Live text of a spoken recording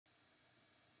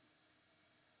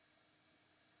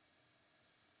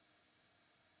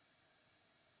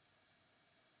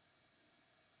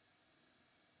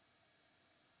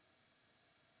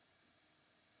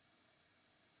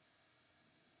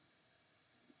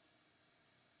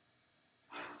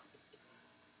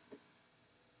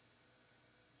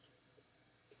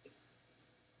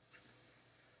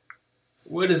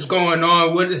What is going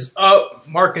on? What is up?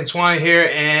 Mark and Twine here,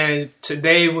 and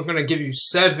today we're going to give you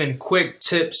 7 quick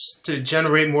tips to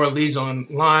generate more leads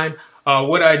online.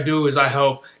 What I do is I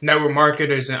help network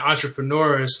marketers and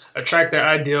entrepreneurs attract their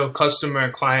ideal customer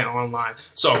and client online.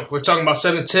 So we're talking about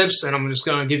 7 tips, and I'm just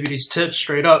going to give you these tips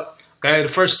straight up. Okay, the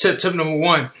first tip number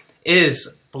 1,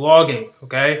 is blogging.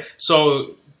 Okay,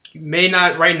 so you may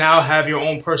not right now have your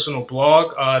own personal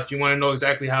blog. If you want to know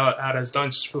exactly how that's done,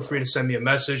 just feel free to send me a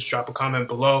message, drop a comment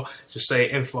below, just say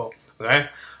info, okay?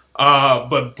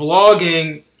 But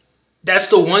blogging, that's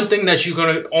the one thing that you're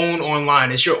going to own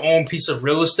online. It's your own piece of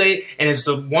real estate, and it's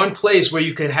the one place where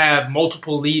you can have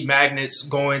multiple lead magnets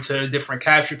going to different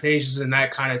capture pages and that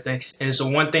kind of thing. And it's the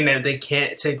one thing that they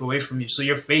can't take away from you. So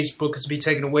your Facebook can be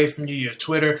taken away from you, your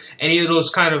Twitter, any of those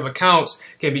kind of accounts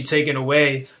can be taken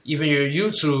away, even your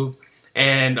YouTube.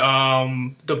 And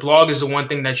the blog is the one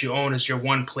thing that you own. It's your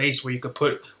one place where you could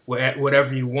put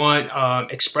whatever you want,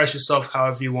 express yourself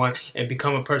however you want, and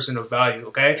become a person of value,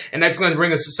 okay? And that's going to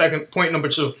bring us to second point number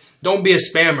 2. Don't be a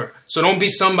spammer. So don't be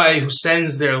somebody who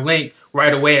sends their link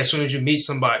right away as soon as you meet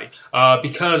somebody,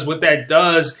 because what that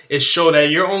does is show that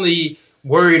you're only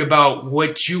worried about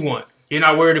what you want. You're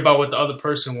not worried about what the other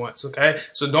person wants, okay?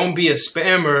 So don't be a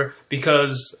spammer,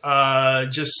 because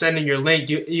just sending your link,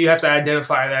 you have to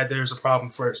identify that there's a problem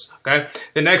first, okay?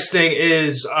 The next thing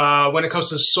is when it comes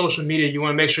to social media, you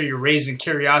want to make sure you're raising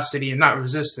curiosity and not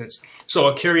resistance. So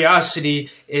a curiosity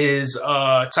is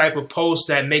a type of post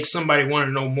that makes somebody want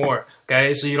to know more,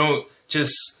 okay? So you don't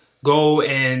just go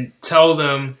and tell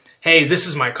them, hey, this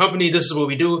is my company, this is what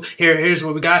we do, here's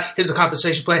what we got, here's the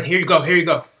compensation plan, here you go, here you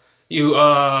go.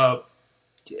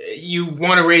 You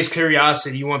want to raise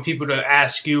curiosity. You want people to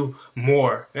ask you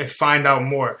more and find out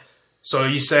more. So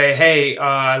you say, hey,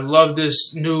 I love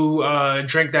this new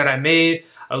drink that I made.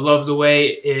 I love the way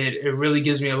it really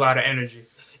gives me a lot of energy.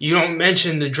 You don't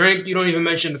mention the drink. You don't even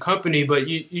mention the company, but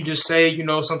you just say, you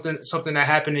know, something that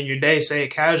happened in your day, say it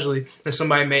casually, and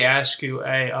somebody may ask you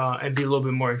and be a little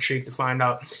bit more intrigued to find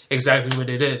out exactly what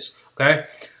it is. Okay.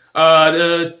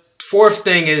 The fourth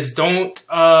thing is don't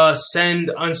send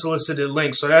unsolicited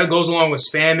links. So that goes along with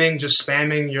spamming, just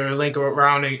spamming your link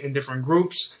around in different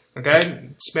groups. Okay,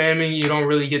 spamming, you don't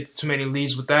really get too many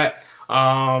leads with that.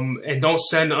 And don't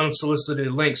send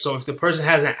unsolicited links. So if the person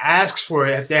hasn't asked for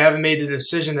it, if they haven't made the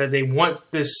decision that they want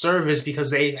this service because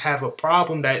they have a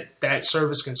problem that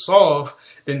service can solve,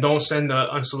 then don't send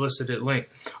the unsolicited link.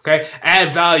 Okay,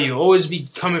 add value. Always be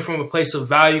coming from a place of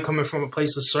value, coming from a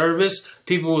place of service.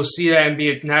 People will see that and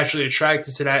be naturally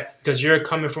attracted to that because you're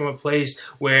coming from a place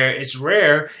where it's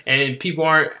rare and people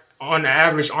aren't, on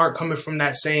average, aren't coming from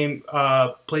that same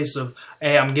place of,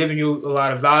 hey, I'm giving you a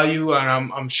lot of value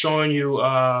and I'm showing you,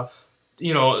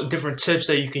 you know, different tips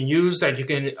that you can use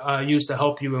to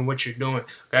help you in what you're doing.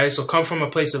 Okay, so come from a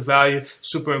place of value,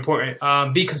 super important.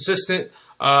 Be consistent.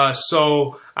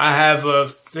 So I have a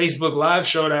Facebook Live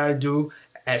show that I do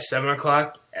at 7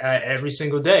 o'clock every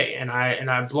single day, and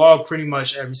I blog pretty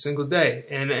much every single day,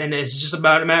 and it's just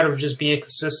about a matter of just being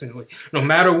consistently, no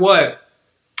matter what.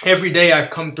 Every day I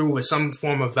come through with some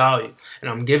form of value,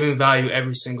 and I'm giving value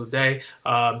every single day.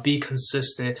 Be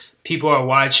consistent. People are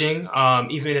watching,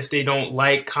 even if they don't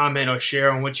like, comment, or share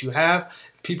on what you have.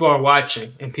 People are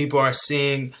watching, and people are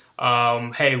seeing,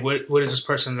 hey, what is this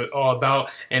person all about?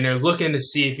 And they're looking to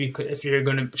see if you're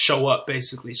going to show up,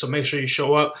 basically. So make sure you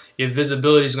show up. Your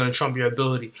visibility is going to trump your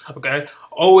ability. Okay.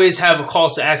 Always have a call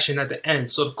to action at the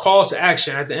end. So the call to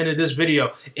action at the end of this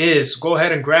video is go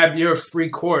ahead and grab your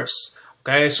free course.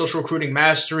 Okay, Social Recruiting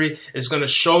Mastery is going to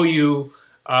show you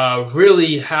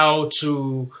really how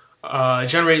to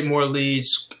generate more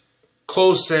leads,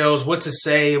 close sales, what to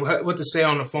say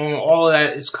on the phone. All of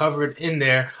that is covered in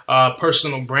there.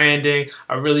 Personal branding.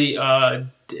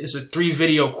 It's a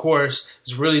 3-video course.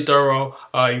 It's really thorough.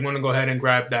 You want to go ahead and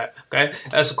grab that. Okay,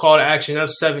 that's a call to action.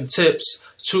 That's 7 tips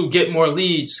to get more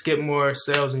leads, get more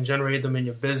sales, and generate them in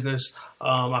your business.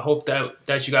 I hope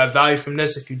that you got value from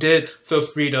this. If you did, feel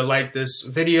free to like this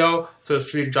video. Feel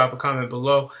free to drop a comment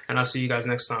below, and I'll see you guys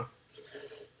next time.